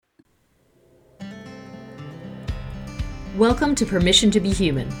Welcome to Permission to Be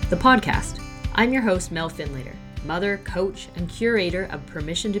Human, the podcast. I'm your host, Mel Finlater, mother, coach, and curator of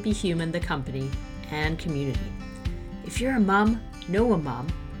Permission to Be Human, the company and community. If you're a mom, know a mom,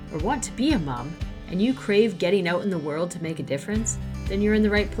 or want to be a mom, and you crave getting out in the world to make a difference, then you're in the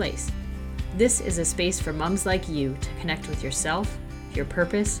right place. This is a space for moms like you to connect with yourself, your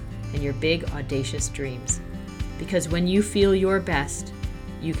purpose, and your big, audacious dreams. Because when you feel your best,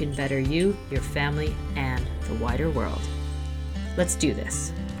 you can better you, your family, and the wider world. Let's do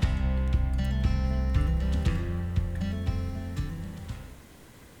this.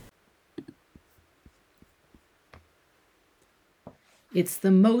 It's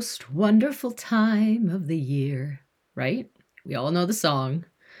the most wonderful time of the year, right? We all know the song.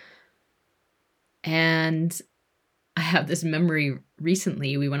 And I have this memory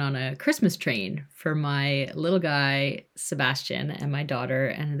recently. We went on a Christmas train for my little guy, Sebastian, and my daughter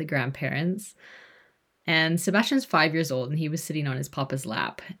and the grandparents. And Sebastian's 5 years old and he was sitting on his papa's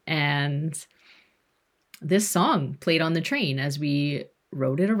lap. And this song played on the train as we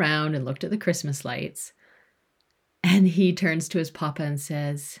rode it around and looked at the Christmas lights. And he turns to his papa and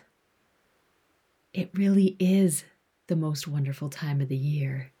says, "It really is the most wonderful time of the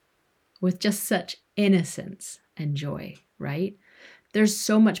year," with just such innocence and joy, right? There's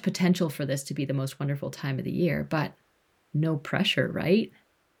so much potential for this to be the most wonderful time of the year, but no pressure, right?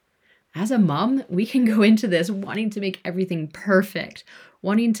 As a mom, we can go into this wanting to make everything perfect,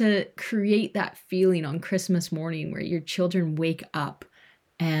 wanting to create that feeling on Christmas morning where your children wake up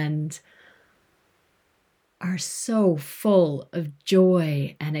and are so full of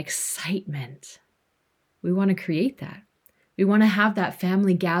joy and excitement. We want to create that. We want to have that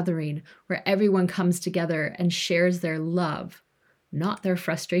family gathering where everyone comes together and shares their love, not their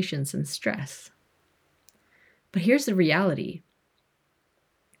frustrations and stress. But here's the reality.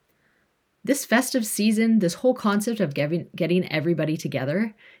 This festive season, this whole concept of getting everybody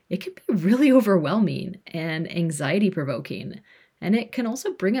together, it can be really overwhelming and anxiety-provoking. And it can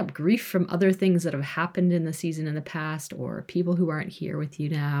also bring up grief from other things that have happened in the season in the past or people who aren't here with you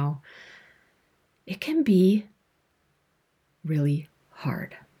now. It can be really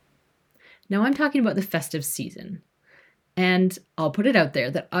hard. Now, I'm talking about the festive season. And I'll put it out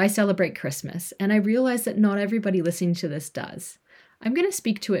there that I celebrate Christmas, and I realize that not everybody listening to this does. I'm going to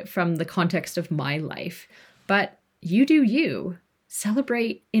speak to it from the context of my life, but you do you.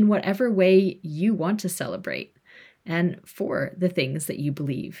 Celebrate in whatever way you want to celebrate and for the things that you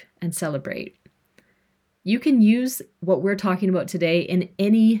believe and celebrate. You can use what we're talking about today in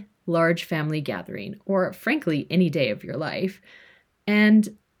any large family gathering or, frankly, any day of your life.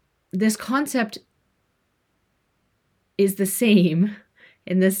 And this concept is the same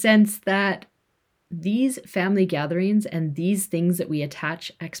in the sense that these family gatherings and these things that we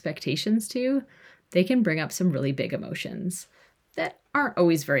attach expectations to, they can bring up some really big emotions that aren't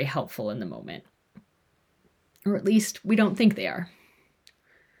always very helpful in the moment. Or at least we don't think they are.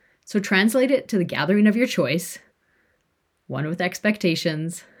 So translate it to the gathering of your choice, one with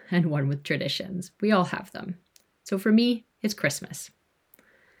expectations and one with traditions. We all have them. So for me, it's Christmas.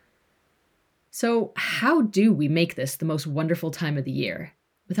 So how do we make this the most wonderful time of the year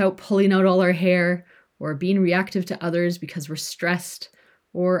without pulling out all our hair or being reactive to others because we're stressed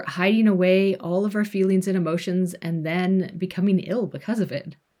or hiding away all of our feelings and emotions and then becoming ill because of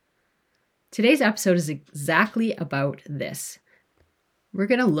it? Today's episode is exactly about this. We're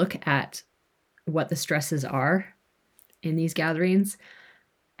going to look at what the stresses are in these gatherings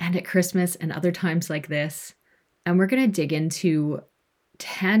and at Christmas and other times like this. And we're going to dig into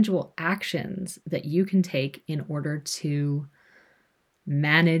tangible actions that you can take in order to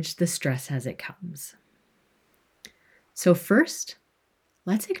manage the stress as it comes. So first,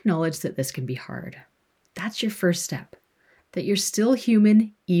 let's acknowledge that this can be hard. That's your first step. That you're still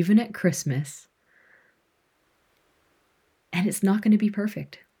human, even at Christmas. And it's not going to be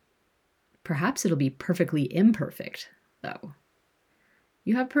perfect. Perhaps it'll be perfectly imperfect, though.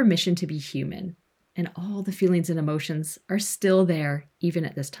 You have permission to be human, and all the feelings and emotions are still there, even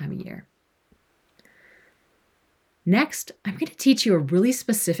at this time of year. Next, I'm going to teach you a really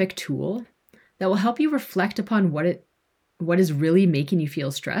specific tool that will help you reflect upon what is really making you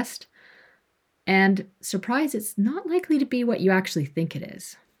feel stressed. And surprise, it's not likely to be what you actually think it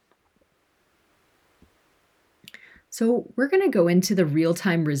is. So we're going to go into the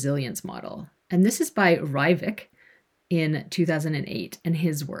real-time resilience model. And this is by Reivich in 2008 and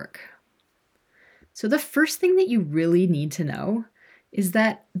his work. So the first thing that you really need to know is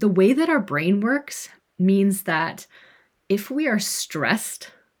that the way that our brain works means that if we are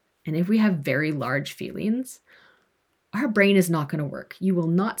stressed and if we have very large feelings, our brain is not going to work. You will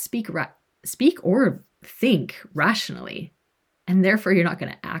not speak speak or think rationally, and therefore you're not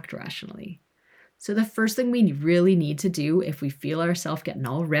going to act rationally. So the first thing we really need to do if we feel ourselves getting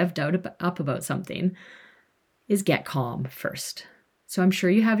all revved up about something is get calm first. So I'm sure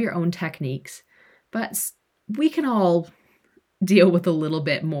you have your own techniques, but we can all deal with a little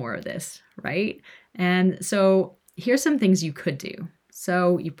bit more of this, right? And so here's some things you could do.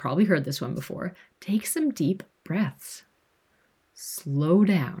 So you've probably heard this one before. Take some deep breaths. Slow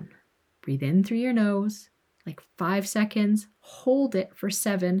down. Breathe in through your nose, like 5 seconds. Hold it for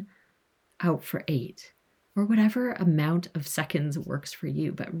 7, out for 8, or whatever amount of seconds works for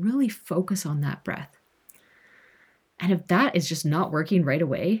you, but really focus on that breath. And if that is just not working right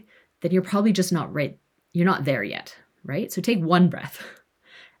away, then you're probably just not right. You're not there yet, right? So take 1 breath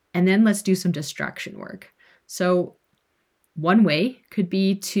and then let's do some distraction work. So one way could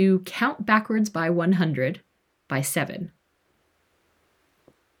be to count backwards by 100 by 7.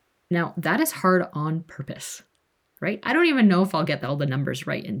 Now, that is hard on purpose, right? I don't even know if I'll get all the numbers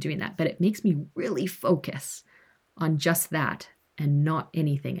right in doing that, but it makes me really focus on just that and not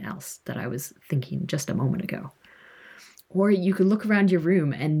anything else that I was thinking just a moment ago. Or you could look around your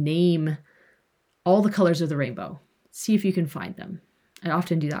room and name all the colors of the rainbow. See if you can find them. I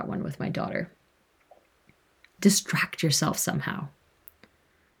often do that one with my daughter. Distract yourself somehow.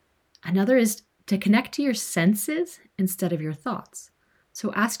 Another is to connect to your senses instead of your thoughts.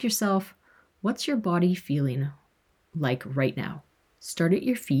 So ask yourself, what's your body feeling like right now? Start at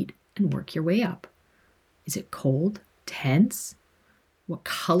your feet and work your way up. Is it cold? Tense? What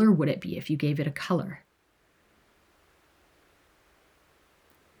color would it be if you gave it a color?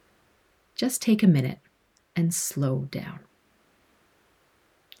 Just take a minute and slow down.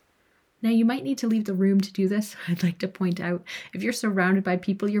 Now, you might need to leave the room to do this. I'd like to point out, if you're surrounded by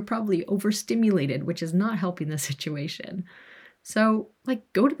people, you're probably overstimulated, which is not helping the situation. So,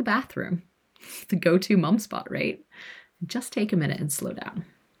 go to the bathroom, the go-to mom spot, right? Just take a minute and slow down.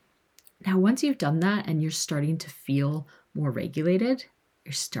 Now, once you've done that and you're starting to feel more regulated,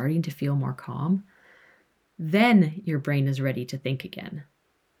 you're starting to feel more calm, then your brain is ready to think again.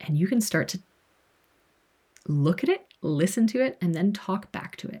 And you can start to look at it, listen to it, and then talk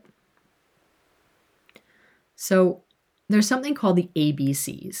back to it. So there's something called the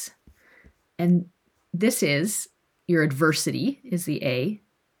ABCs. And this is your adversity is the A,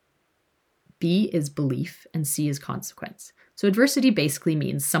 B is belief, and C is consequence. So adversity basically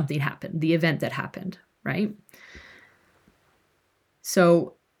means something happened, the event that happened, right?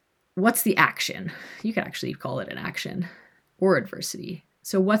 So what's the action? You could actually call it an action or adversity.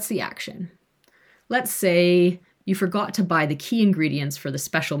 So what's the action? Let's say you forgot to buy the key ingredients for the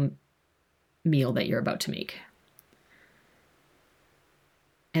special meal that you're about to make.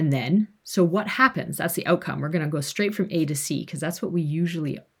 And then, so what happens? That's the outcome. We're going to go straight from A to C because that's what we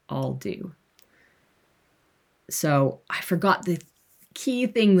usually all do. So I forgot the key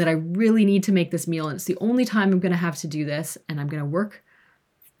thing that I really need to make this meal, and it's the only time I'm going to have to do this, and I'm going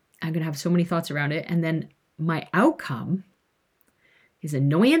to have so many thoughts around it. And then my outcome is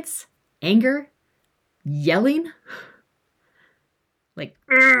annoyance, anger, yelling,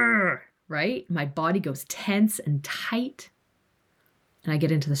 right? My body goes tense and tight, and I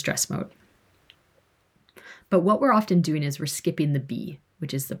get into the stress mode. But what we're often doing is we're skipping the B,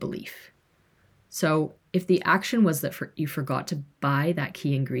 which is the belief. So if the action was that you forgot to buy that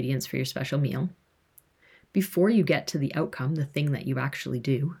key ingredients for your special meal, before you get to the outcome, the thing that you actually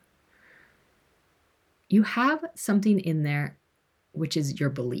do, you have something in there which is your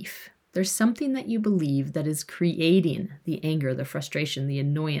belief. There's something that you believe that is creating the anger, the frustration, the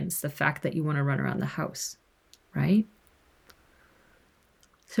annoyance, the fact that you want to run around the house, right?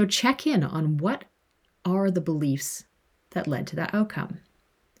 So check in on what are the beliefs that led to that outcome.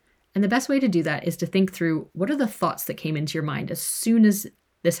 And the best way to do that is to think through what are the thoughts that came into your mind as soon as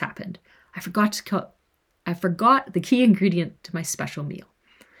this happened. I forgot the key ingredient to my special meal.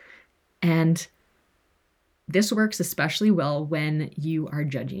 And this works especially well when you are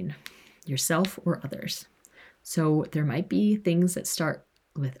judging yourself or others. So there might be things that start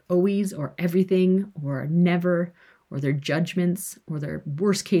with always or everything or never, or their judgments or their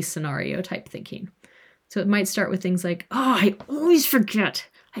worst case scenario type thinking. So it might start with things like, I always forget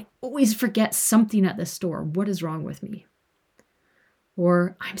something at the store. What is wrong with me?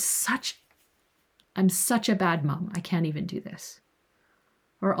 Or I'm such a bad mom. I can't even do this.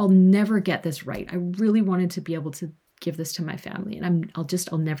 Or I'll never get this right. I really wanted to be able to give this to my family and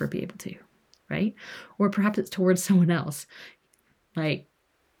I'll never be able to, right? Or perhaps it's towards someone else. Like,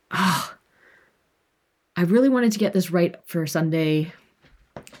 I really wanted to get this right for Sunday,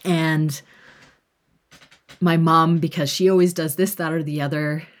 and my mom, because she always does this, that, or the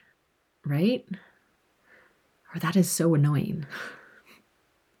other, right? Or that is so annoying.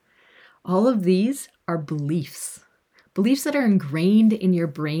 All of these are beliefs. Beliefs that are ingrained in your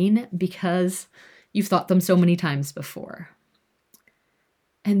brain because you've thought them so many times before.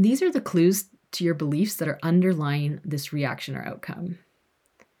 And these are the clues to your beliefs that are underlying this reaction or outcome.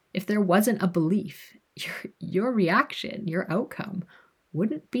 If there wasn't a belief, your reaction, your outcome,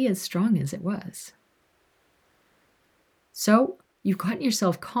 wouldn't be as strong as it was. So you've gotten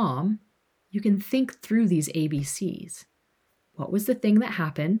yourself calm. You can think through these ABCs. What was the thing that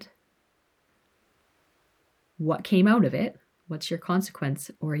happened? What came out of it? What's your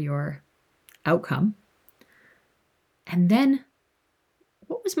consequence or your outcome? And then,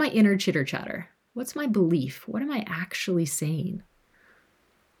 what was my inner chitter chatter? What's my belief? What am I actually saying?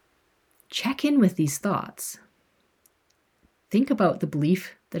 Check in with these thoughts. Think about the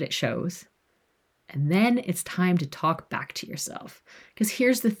belief that it shows. And then it's time to talk back to yourself. Because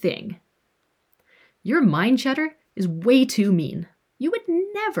here's the thing. Your mind chatter is way too mean. You would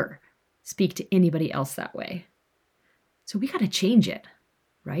never speak to anybody else that way. So we got to change it,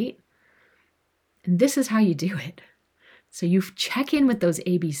 right? And this is how you do it. So you check in with those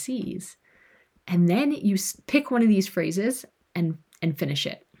ABCs, and then you pick one of these phrases and finish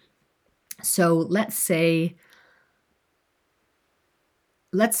it. So let's say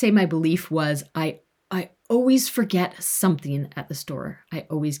my belief was, I always forget something at the store. I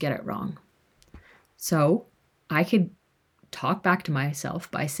always get it wrong. So I could talk back to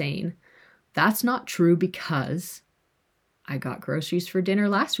myself by saying, that's not true because I got groceries for dinner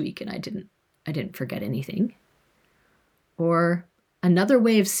last week and I didn't forget anything. Or another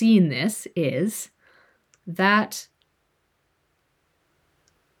way of seeing this is that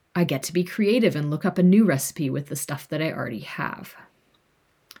I get to be creative and look up a new recipe with the stuff that I already have.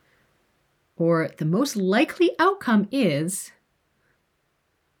 Or the most likely outcome is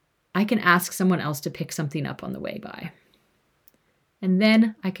I can ask someone else to pick something up on the way by. And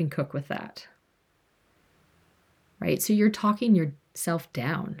then I can cook with that. Right? So you're talking yourself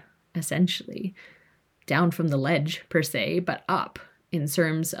down, essentially. Down from the ledge, per se, but up in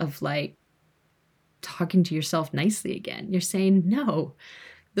terms of like talking to yourself nicely again. You're saying, no,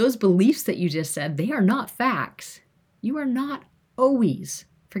 those beliefs that you just said, they are not facts. You are not always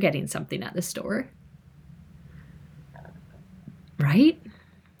forgetting something at the store. Right?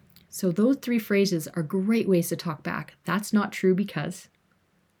 So those 3 phrases are great ways to talk back. That's not true because.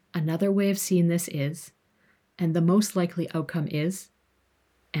 Another way of seeing this is, and the most likely outcome is,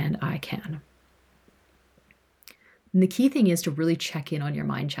 and I can. And the key thing is to really check in on your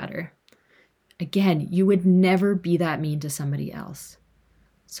mind chatter. Again, you would never be that mean to somebody else.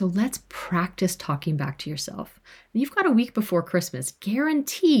 So let's practice talking back to yourself. And you've got a week before Christmas.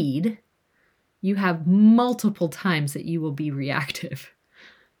 Guaranteed, you have multiple times that you will be reactive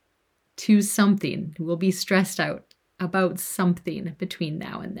to something. You will be stressed out about something between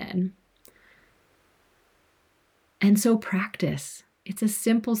now and then. And so practice. It's a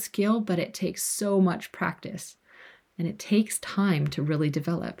simple skill, but it takes so much practice. And it takes time to really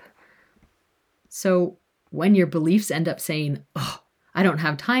develop. So when your beliefs end up saying, oh, I don't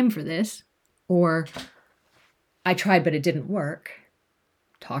have time for this, or I tried but it didn't work,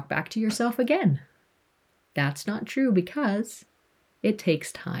 talk back to yourself again. That's not true because it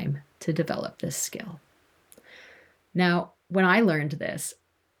takes time to develop this skill. Now, when I learned this,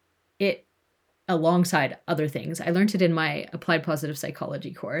 it, alongside other things, I learned it in my Applied Positive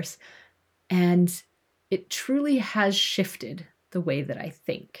Psychology course, and it truly has shifted the way that I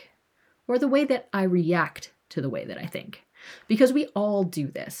think, or the way that I react to the way that I think. Because we all do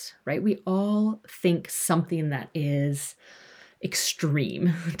this, right? We all think something that is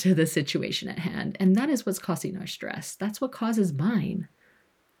extreme to the situation at hand. And that is what's causing our stress. That's what causes mine,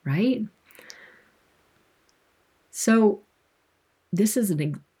 right? So this is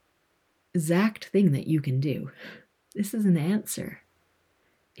an exact thing that you can do. This is an answer.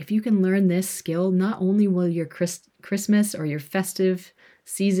 If you can learn this skill, not only will your Christmas or your festive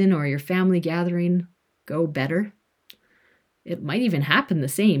season or your family gathering go better, it might even happen the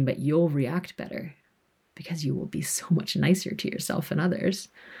same, but you'll react better because you will be so much nicer to yourself and others.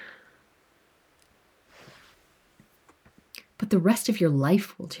 But the rest of your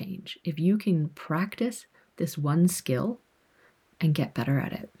life will change if you can practice this one skill and get better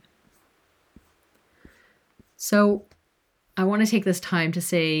at it. So I want to take this time to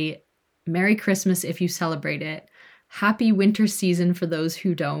say Merry Christmas if you celebrate it. Happy winter season for those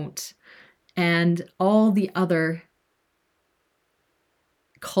who don't. And all the other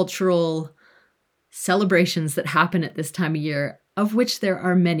cultural celebrations that happen at this time of year, of which there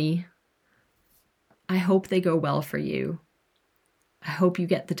are many. I hope they go well for you. I hope you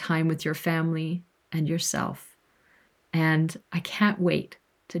get the time with your family and yourself. And I can't wait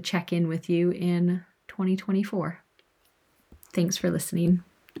to check in with you in 2024. Thanks for listening.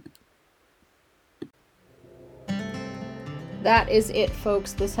 That is it,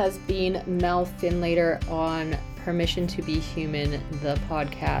 folks. This has been Mel Finlater on Permission to Be Human, the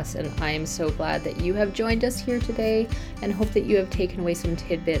podcast. And I am so glad that you have joined us here today and hope that you have taken away some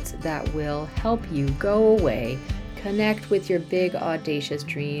tidbits that will help you go away, connect with your big, audacious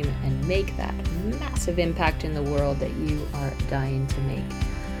dream, and make that massive impact in the world that you are dying to make.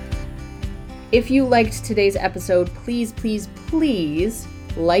 If you liked today's episode, please, please, please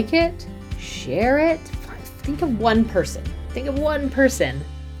like it, share it. Think of one person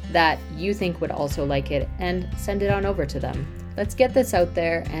that you think would also like it and send it on over to them. Let's get this out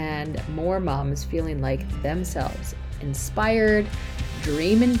there and more moms feeling like themselves, inspired,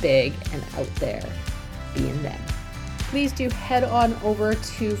 dreaming big, and out there being them. Please do head on over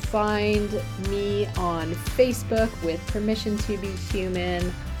to find me on Facebook with Permission to Be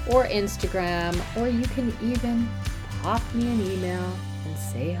Human or Instagram, or you can even pop me an email and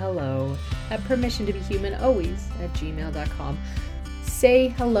say hello at permissiontobehumanalways@gmail.com. Say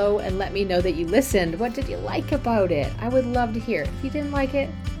hello and let me know that you listened. What did you like about it? I would love to hear. If you didn't like it,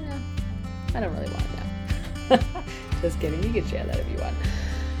 I don't really want to know. Just kidding. You can share that if you want.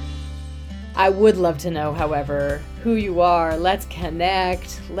 I would love to know, however, who you are. Let's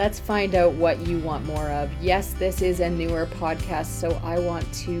connect. Let's find out what you want more of. Yes, this is a newer podcast, so I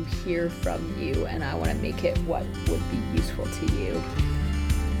want to hear from you and I want to make it what would be useful to you.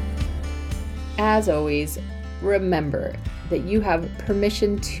 As always, remember that you have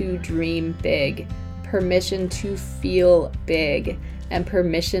permission to dream big, permission to feel big, and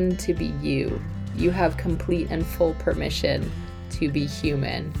permission to be you. You have complete and full permission to be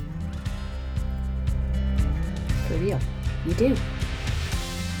human. For real, you do.